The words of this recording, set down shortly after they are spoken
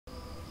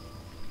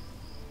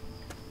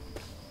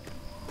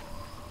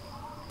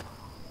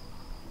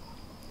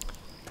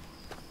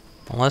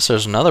Unless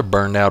there's another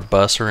burned out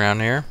bus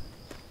around here.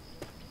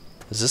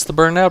 Is this the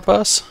burned out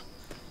bus?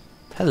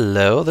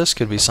 Hello, this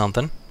could be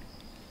something.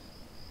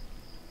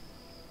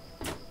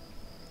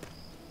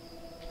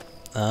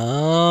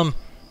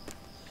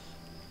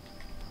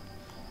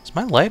 Is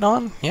my light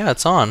on? Yeah,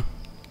 it's on.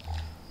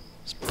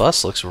 This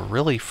bus looks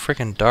really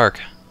freaking dark.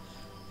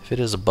 If it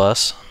is a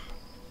bus.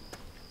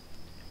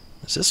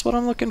 Is this what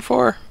I'm looking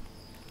for?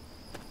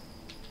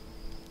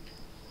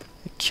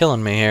 You're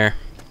killing me here.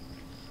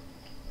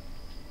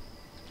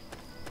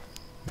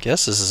 I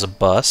guess this is a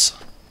bus.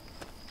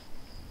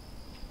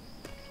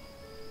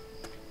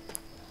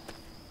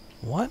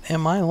 What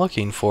am I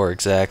looking for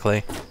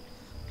exactly?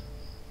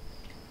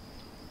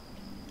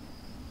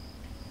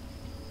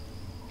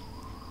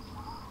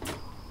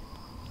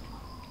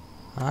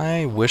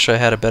 I wish I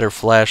had a better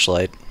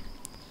flashlight.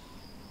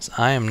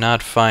 I am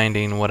not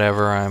finding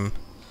whatever I'm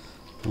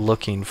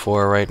looking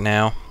for right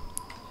now.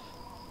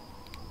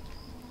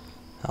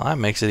 Well, that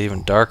makes it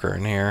even darker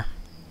in here.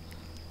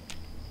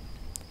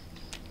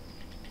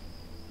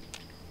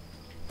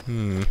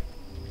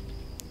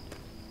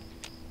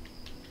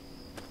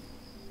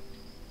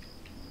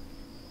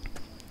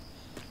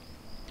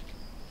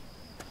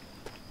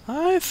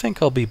 I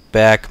think I'll be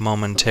back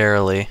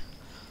momentarily.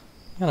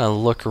 I'm gonna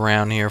look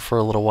around here for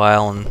a little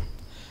while and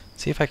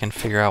see if I can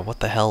figure out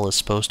what the hell is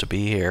supposed to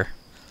be here.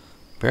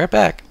 Be right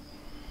back.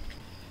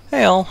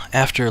 Well,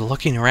 after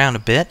looking around a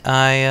bit,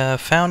 I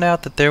found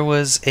out that there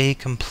was a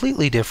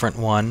completely different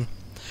one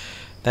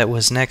that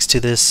was next to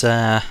this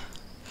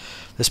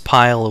this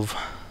pile of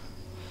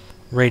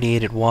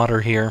radiated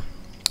water here.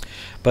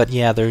 But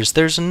yeah,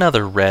 there's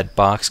another red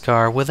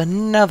boxcar with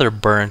another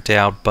burnt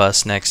out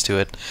bus next to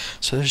it.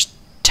 So there's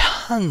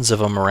tons of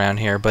them around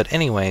here. But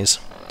anyways,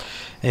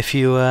 if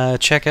you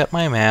check out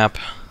my map,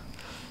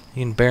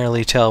 you can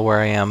barely tell where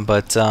I am,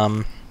 but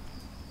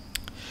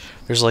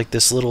there's like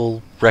this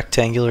little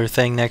rectangular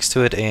thing next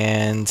to it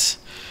and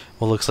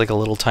what looks like a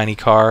little tiny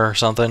car or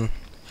something,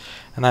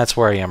 and that's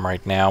where I am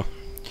right now.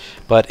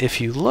 But if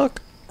you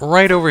look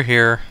right over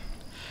here,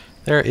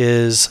 there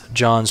is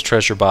John's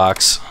treasure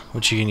box,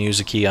 which you can use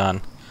a key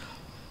on.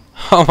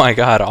 Oh my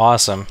god,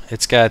 awesome.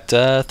 It's got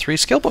 3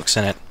 skill books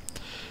in it.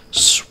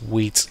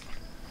 Sweet.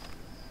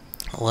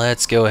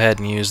 Let's go ahead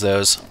and use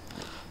those.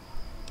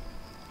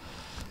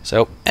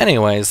 So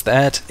anyways,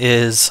 that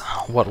is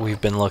what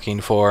we've been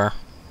looking for.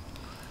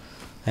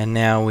 And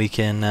now we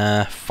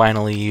can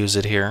finally use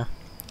it here,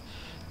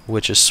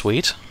 which is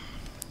sweet.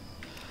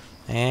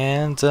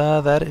 And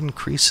that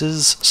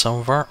increases some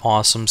of our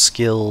awesome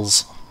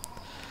skills.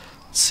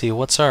 Let's see,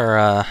 what's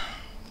our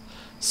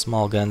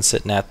small gun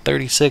sitting at?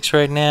 36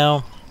 right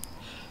now.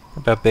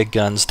 What about big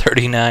guns?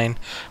 39.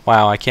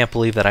 Wow, I can't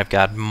believe that I've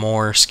got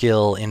more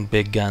skill in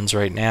big guns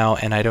right now,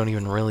 and I don't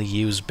even really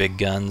use big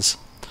guns.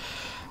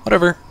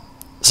 Whatever.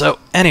 So,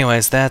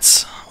 anyways,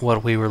 that's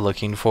what we were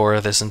looking for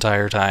this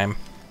entire time.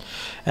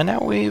 And now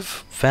we've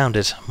found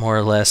it, more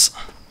or less.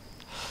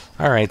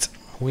 Alright,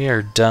 we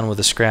are done with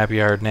the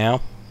scrapyard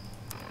now.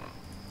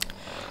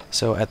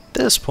 So at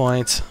this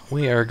point,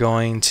 we are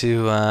going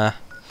to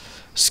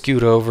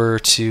scoot over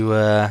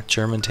to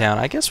Germantown.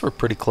 I guess we're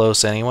pretty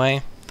close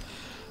anyway.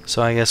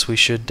 So I guess we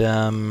should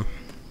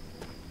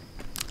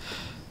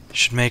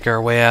make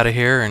our way out of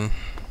here and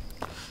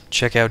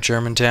check out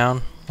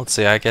Germantown. Let's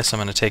see, I guess I'm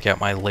going to take out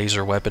my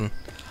laser weapon.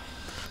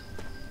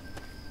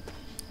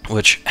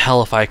 Which,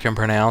 hell if I can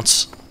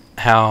pronounce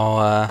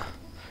how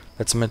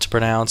that's meant to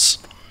pronounce.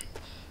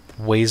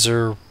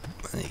 Wazer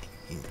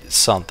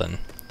something.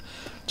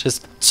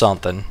 Just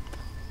something.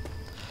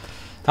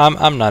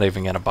 I'm not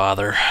even going to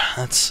bother.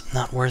 That's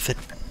not worth it.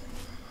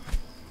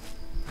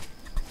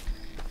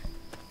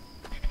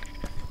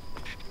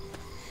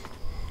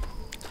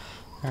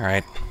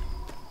 Alright.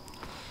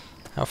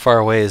 How far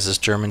away is this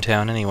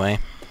Germantown anyway?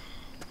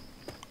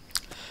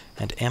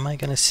 And am I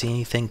going to see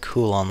anything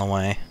cool on the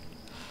way?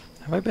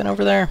 Have I been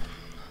over there?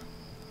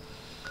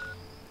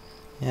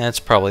 Yeah,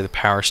 it's probably the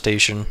power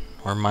station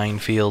or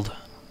minefield.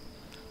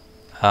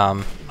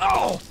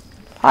 Oh!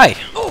 Hi!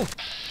 Oh.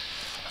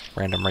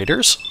 Random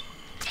raiders.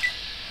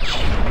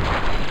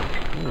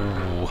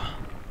 Ooh.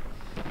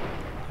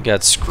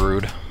 Got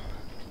screwed.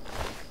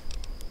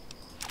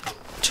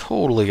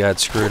 Totally got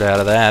screwed out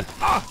of that.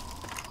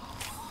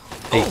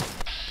 Hey,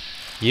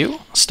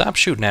 you? Stop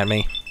shooting at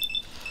me.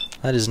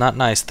 That is not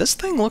nice. This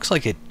thing looks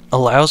like it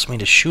allows me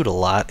to shoot a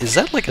lot. Is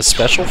that like a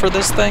special for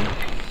this thing?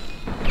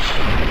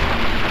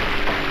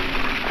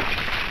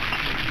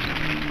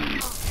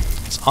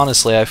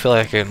 Honestly, I feel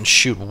like I can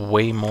shoot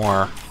way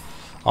more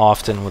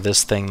often with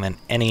this thing than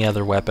any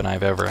other weapon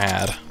I've ever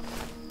had.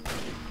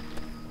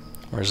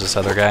 Where's this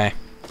other guy?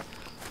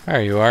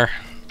 There you are.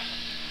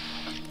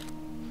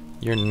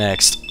 You're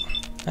next.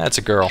 That's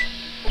a girl.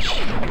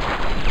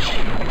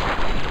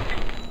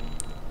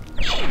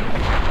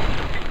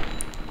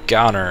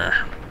 Got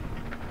her.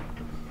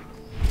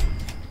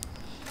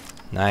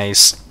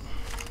 Nice.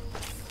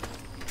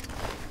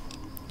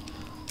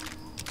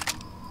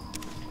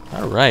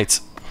 Alright.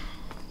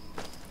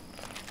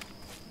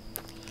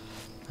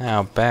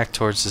 Now back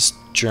towards this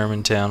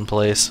Germantown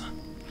place.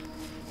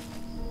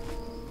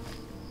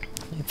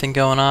 Anything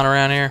going on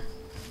around here?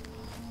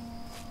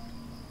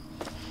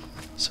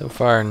 So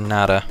far,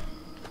 nada.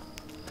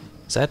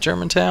 Is that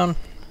Germantown?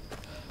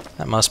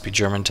 That must be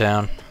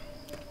Germantown.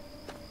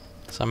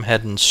 So I'm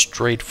heading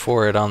straight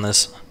for it on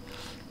this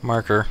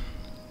marker.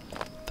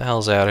 What the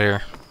hell's out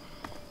here?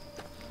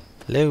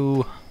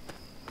 Hello?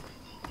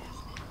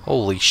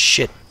 Holy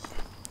shit.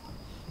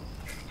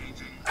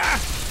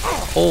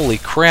 Holy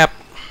crap.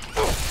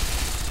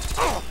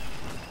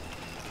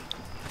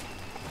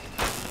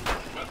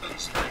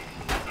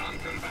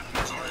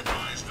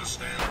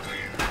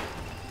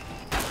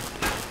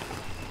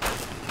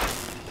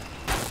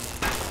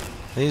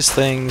 These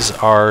things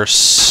are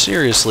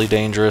seriously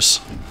dangerous.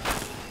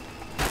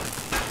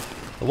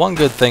 The one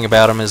good thing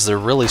about them is they're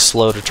really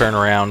slow to turn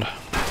around,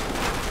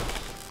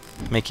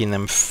 making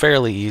them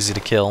fairly easy to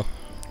kill.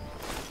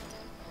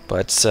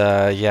 But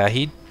yeah,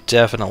 he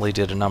definitely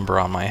did a number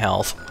on my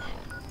health.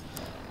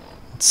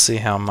 Let's see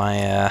how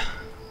my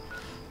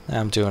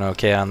I'm doing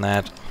okay on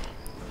that.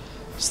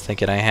 Just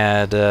thinking I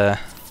had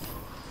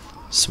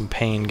some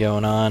pain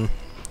going on.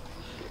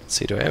 Let's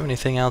see, do I have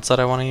anything else that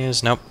I want to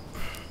use? Nope.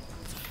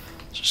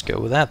 Just go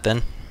with that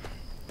then.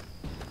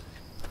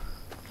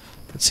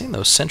 I've seen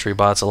those sentry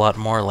bots a lot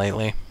more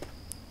lately.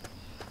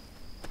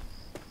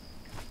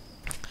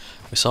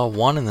 We saw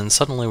one and then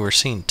suddenly we're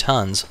seeing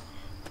tons.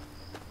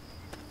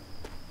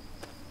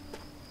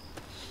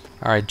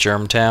 Alright,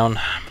 Germtown.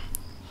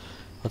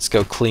 Let's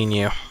go clean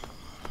you.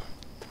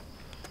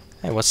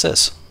 Hey, what's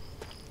this?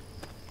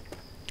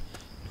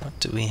 What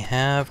do we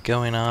have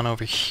going on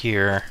over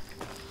here?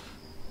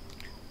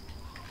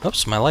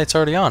 Oops, my light's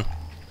already on.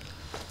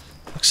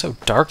 Looks so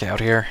dark out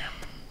here.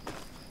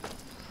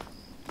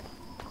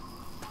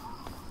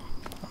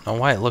 I don't know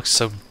why it looks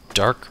so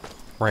dark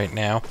right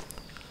now.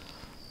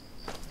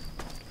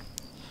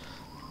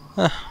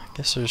 I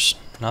guess there's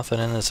nothing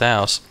in this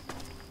house.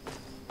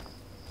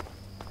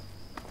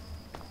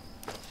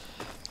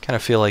 Kind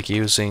of feel like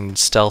using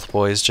stealth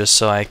boys just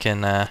so I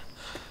can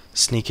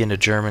sneak into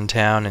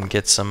Germantown and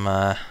get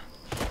some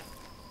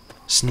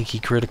sneaky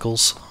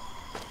criticals.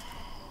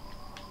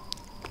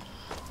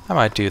 I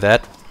might do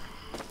that.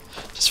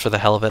 Just for the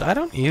hell of it. I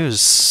don't use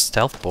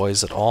stealth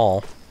boys at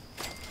all.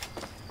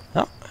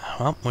 Oh,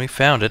 well, we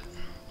found it.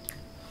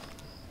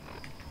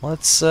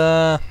 Let's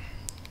turn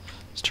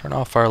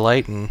off our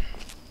light and...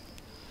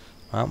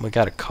 Well, we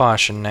got a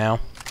caution now.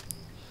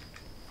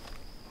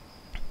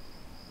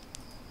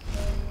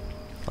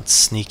 Let's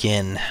sneak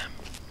in.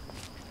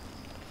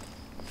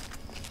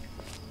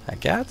 I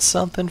got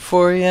something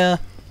for you.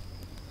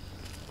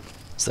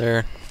 Is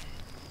there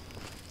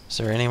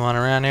anyone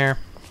around here?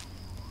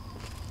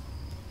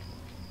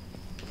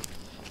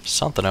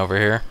 Something over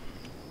here.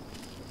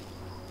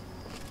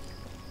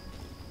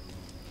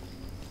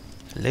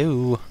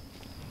 Hello?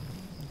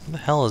 Who the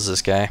hell is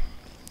this guy?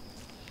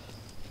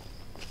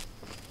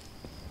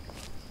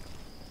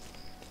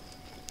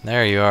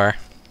 There you are.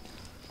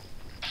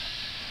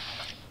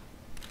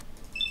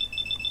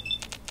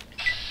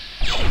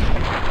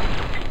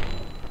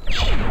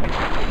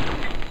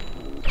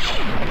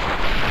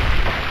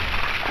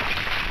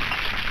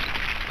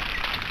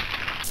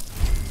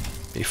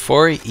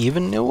 Before he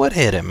even knew what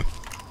hit him.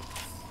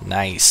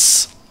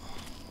 Nice.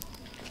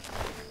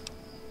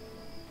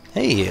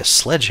 Hey, a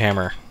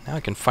sledgehammer. Now I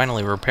can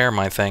finally repair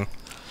my thing.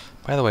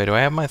 By the way, do I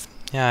have my...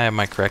 Yeah, I have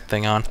my correct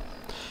thing on.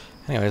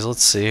 Anyways,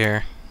 let's see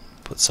here.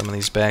 Put some of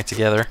these back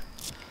together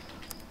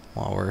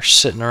while we're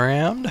sitting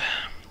around.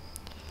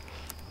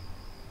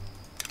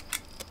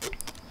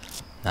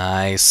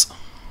 Nice.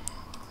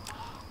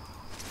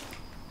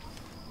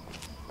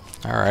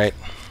 Alright.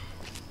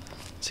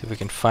 See if we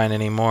can find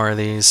any more of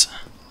these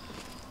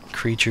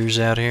creatures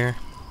out here.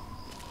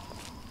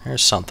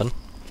 There's something.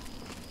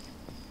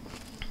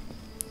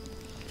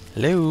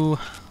 Hello?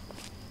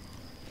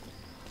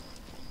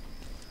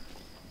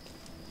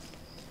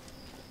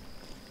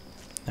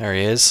 There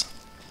he is.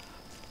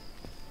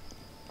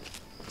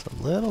 It's a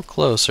little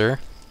closer.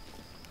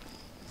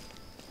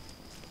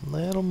 A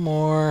little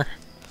more.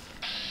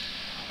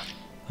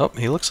 Oh,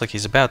 he looks like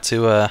he's about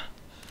to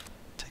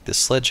take the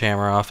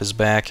sledgehammer off his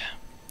back.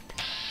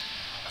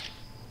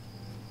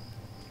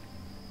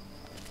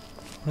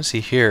 What is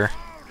he here?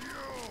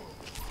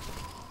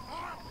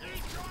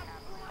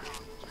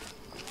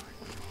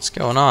 What's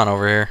going on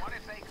over here?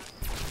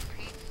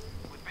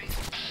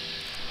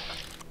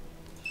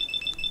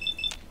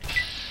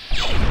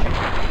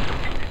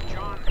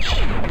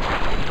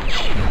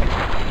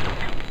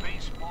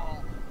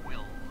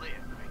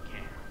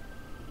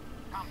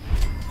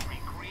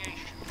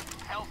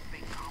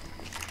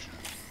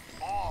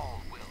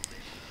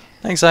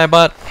 Thanks,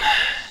 iBot.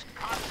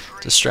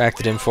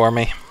 Distracted him for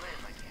me.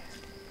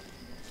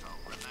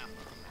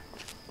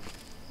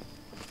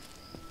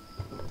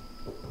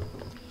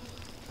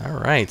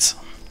 Alright.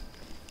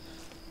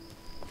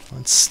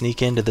 Let's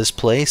sneak into this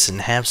place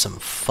and have some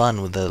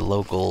fun with the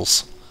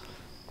locals.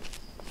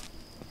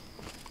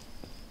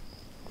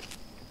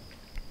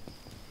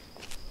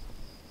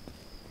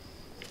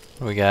 What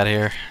do we got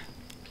here?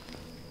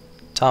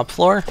 Top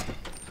floor?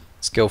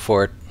 Let's go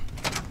for it.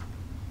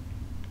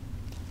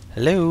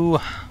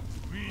 Hello?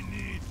 We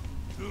need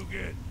to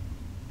get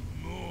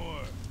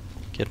more.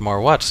 Get more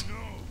what? No,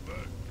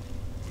 but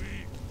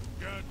we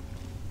got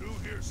through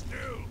here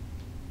still.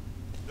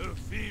 The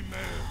female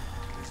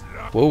is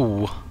locked.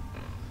 Whoa.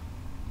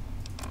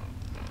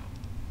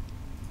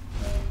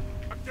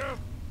 Doctor,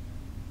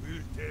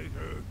 we'll take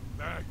her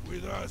back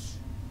with us.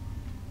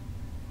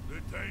 The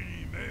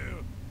tiny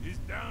male is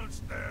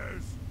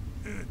downstairs.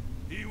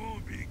 He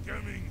won't be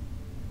coming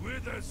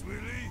with us, will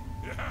he?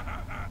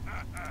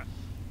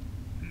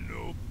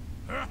 Nope.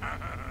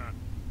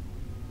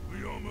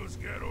 We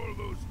almost got all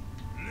those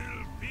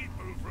little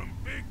people from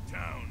Big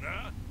Town,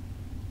 huh?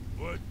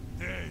 What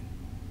then?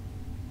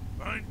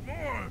 Find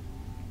more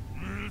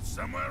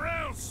somewhere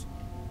else.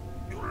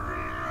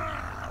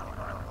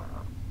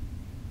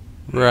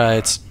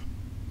 Right.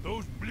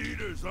 Those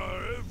bleeders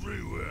are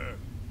everywhere.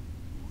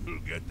 We'll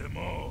get them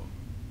all.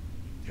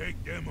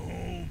 Take them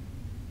home.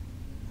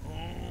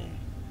 Home.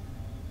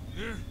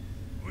 Yeah,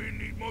 we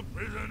need more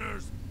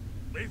prisoners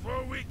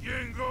before we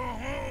can go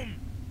home.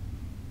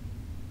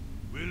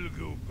 We'll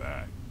go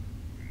back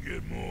and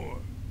get more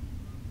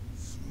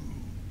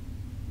soon.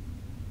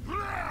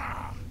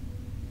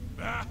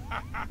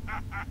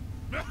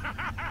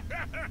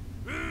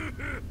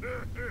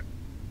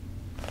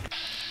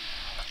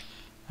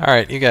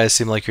 Alright, you guys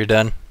seem like you're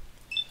done.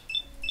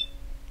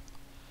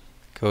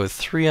 Go with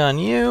 3 on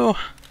you,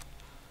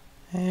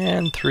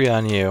 and 3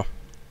 on you.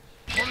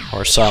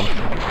 Or some.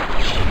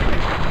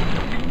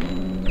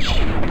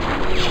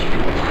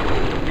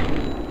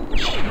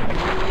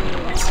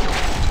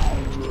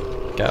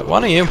 Got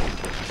one of you.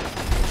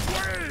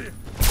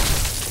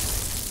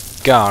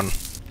 Gone.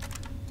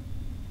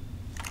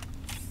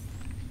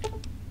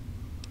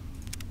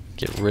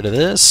 Get rid of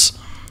this.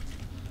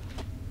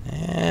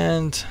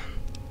 And...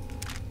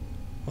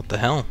 what the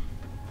hell?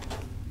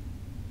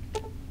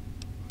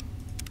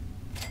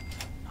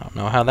 I don't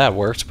know how that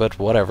worked, but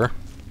whatever.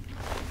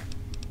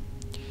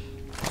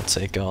 I'll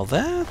take all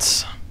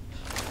that.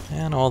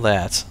 And all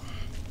that.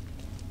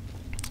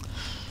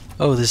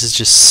 Oh, this is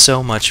just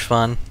so much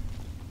fun.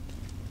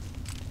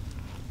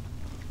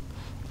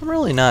 I'm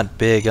really not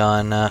big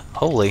on...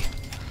 holy.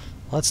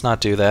 Let's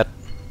not do that.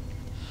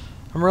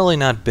 I'm really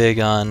not big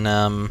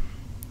on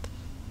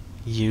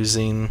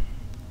using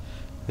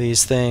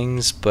these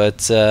things,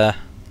 but you know,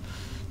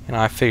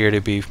 I figured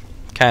it'd be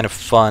kind of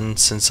fun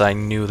since I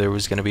knew there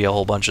was going to be a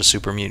whole bunch of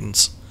super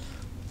mutants.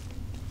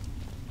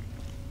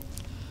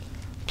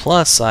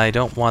 Plus, I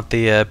don't want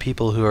the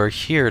people who are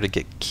here to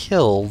get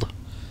killed,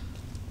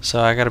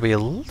 so I gotta be a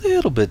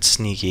little bit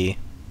sneaky.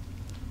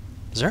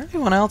 Is there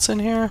anyone else in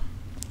here?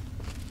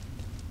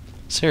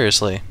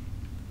 Seriously.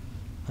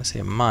 I see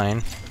a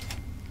mine.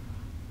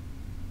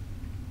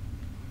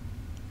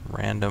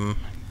 Random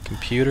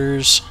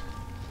computers.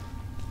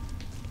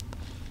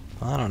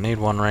 Well, I don't need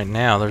one right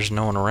now. There's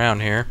no one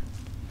around here.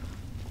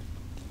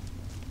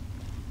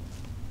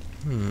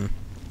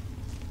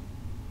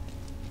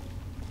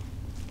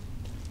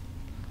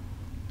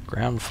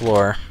 Ground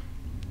floor.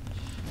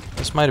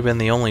 This might have been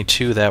the only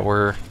 2 that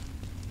were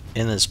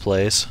in this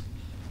place.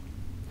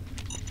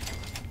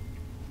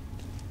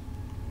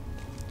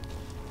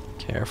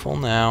 Careful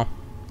now.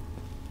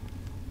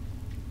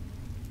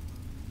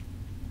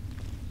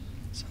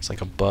 Sounds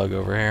like a bug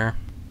over here.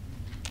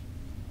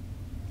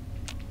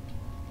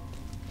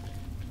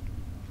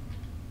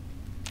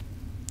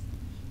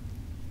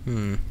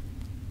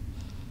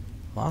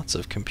 Lots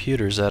of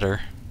computers that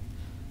are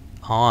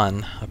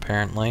on,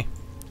 apparently.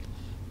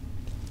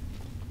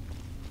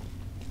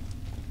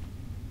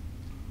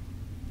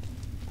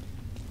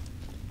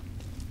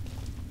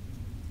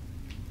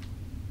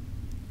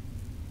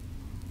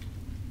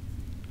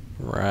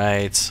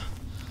 Right.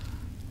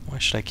 Why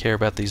should I care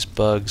about these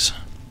bugs?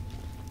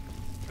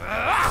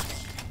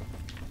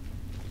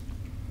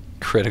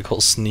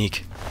 Critical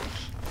sneak.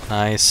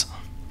 Nice.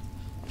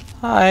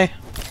 Hi.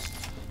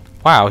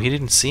 Wow, he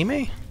didn't see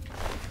me?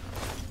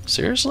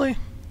 Seriously?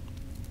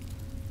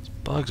 These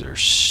bugs are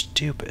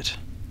stupid.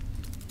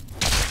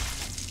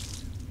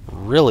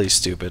 Really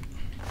stupid.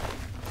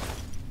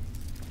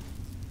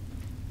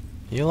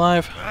 You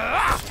alive?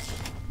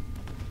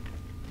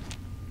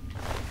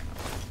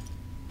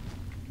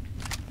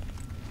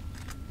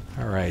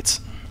 Alright.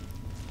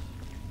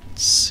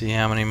 Let's see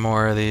how many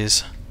more of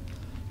these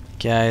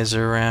guys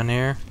are around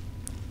here.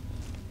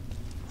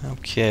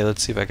 Okay,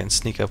 let's see if I can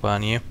sneak up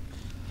on you.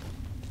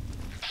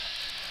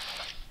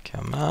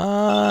 Come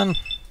on.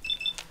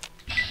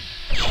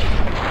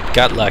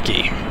 Got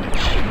lucky.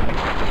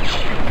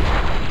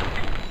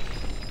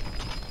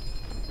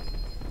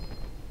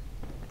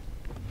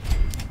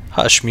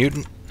 Hush,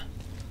 mutant.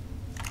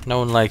 No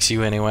one likes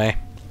you anyway.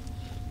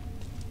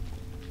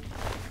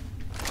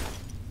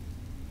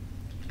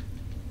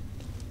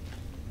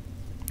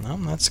 Well,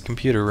 that's the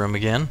computer room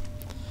again.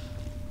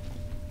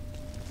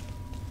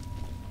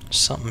 There's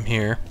something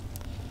here.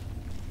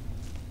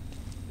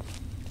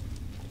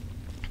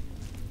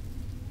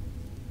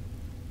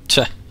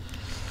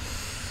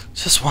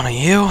 Just one of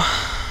you.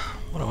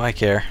 What do I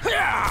care?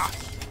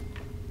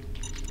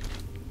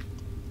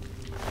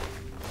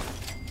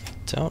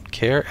 Don't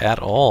care at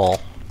all.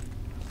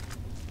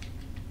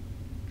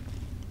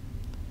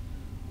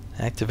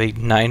 Activate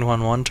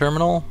 911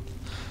 terminal.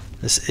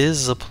 This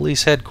is a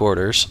police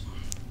headquarters.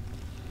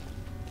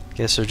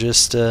 Guess they're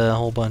just a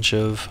whole bunch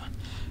of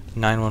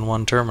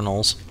 911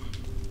 terminals.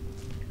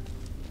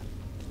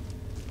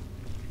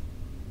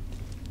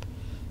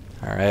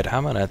 Alright,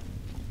 I'm gonna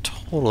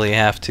totally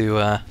have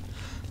to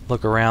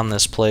look around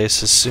this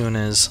place as soon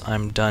as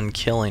I'm done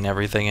killing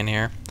everything in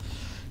here.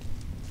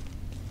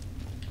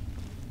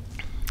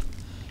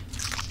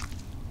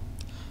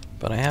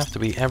 But I have to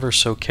be ever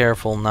so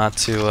careful not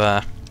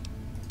to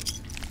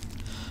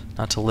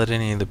let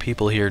any of the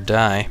people here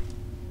die.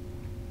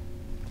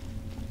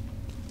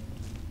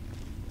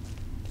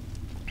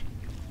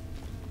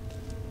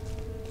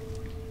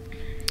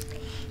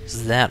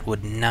 That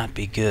would not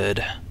be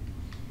good.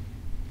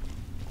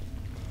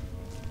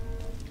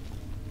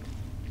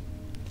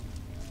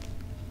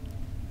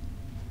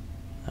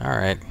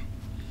 Alright.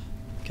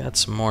 Got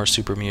some more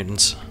super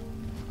mutants.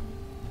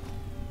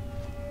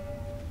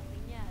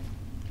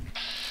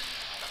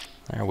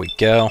 There we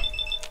go.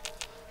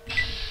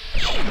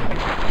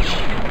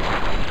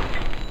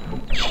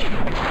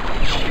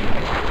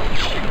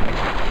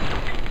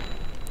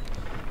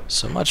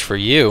 So much for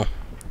you.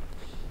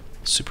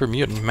 Super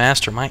mutant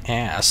master my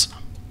ass.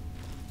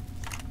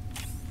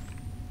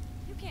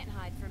 You can't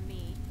hide from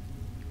me.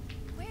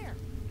 Where?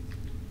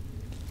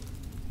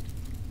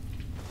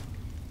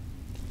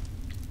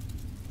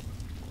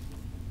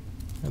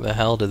 Where the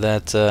hell did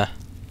that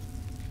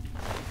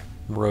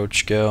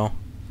roach go?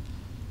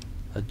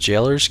 A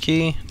jailer's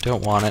key?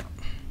 Don't want it.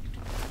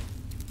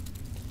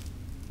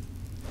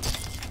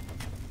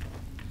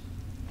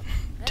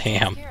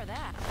 Damn.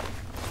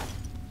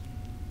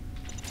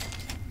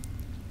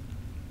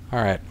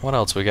 Alright, what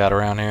else we got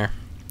around here?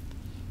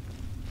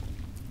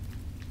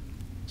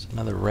 It's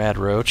another rad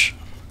roach.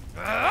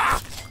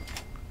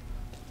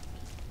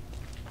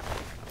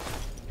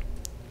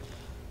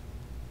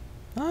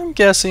 I'm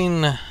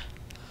guessing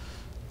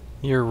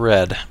you're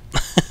red.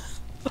 I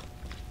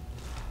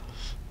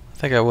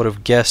think I would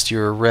have guessed you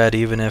were red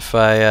even if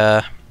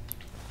I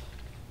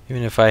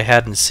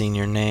hadn't seen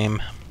your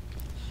name,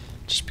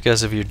 just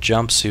because of your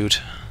jumpsuit.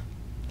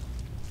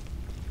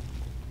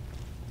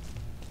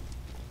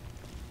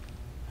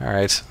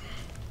 Alright.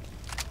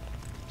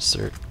 Is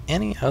there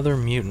any other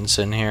mutants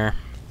in here?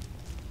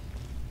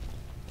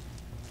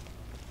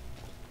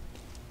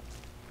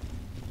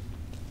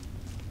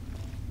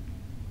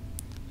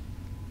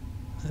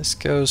 This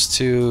goes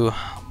to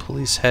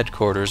police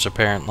headquarters,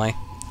 apparently.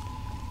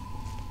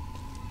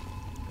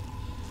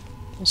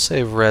 We'll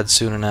save red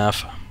soon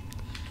enough.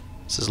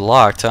 This is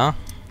locked, huh?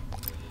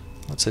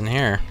 What's in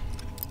here?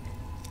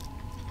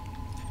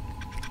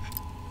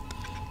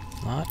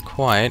 Not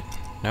quite.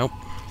 Nope.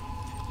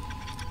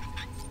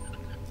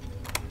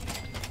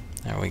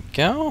 There we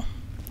go.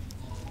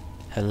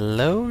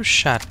 Hello,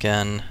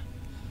 shotgun.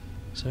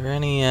 Is there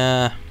any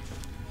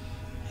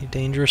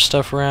dangerous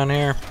stuff around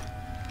here?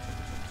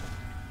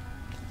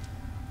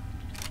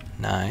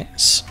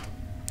 Nice.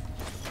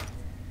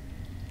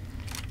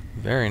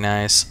 Very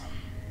nice.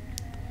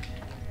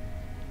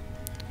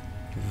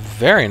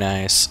 Very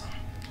nice.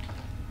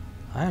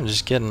 I'm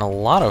just getting a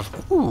lot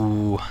of...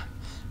 Ooh!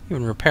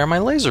 Even repair my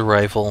laser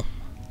rifle.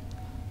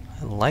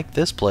 I like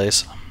this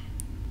place.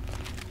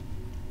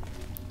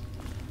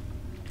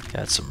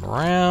 Got some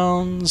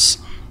rounds.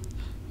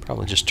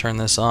 Probably just turn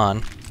this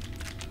on.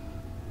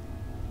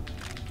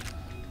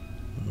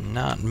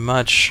 Not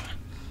much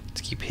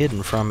to keep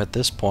hidden from at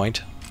this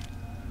point.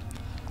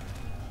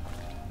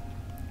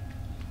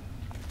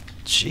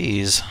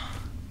 Jeez.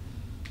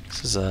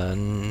 This is a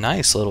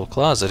nice little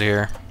closet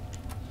here.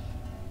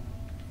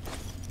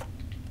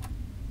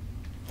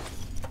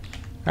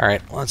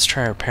 Alright, let's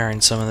try repairing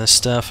some of this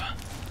stuff.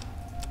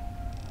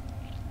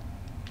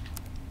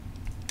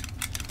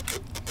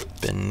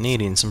 Been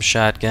needing some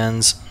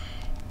shotguns.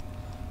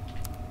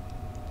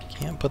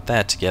 Can't put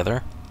that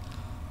together.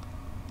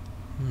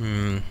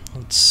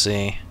 Let's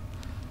see.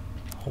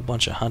 A whole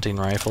bunch of hunting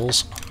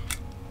rifles.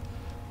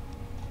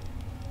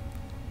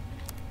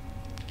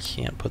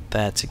 Can't put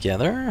that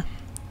together.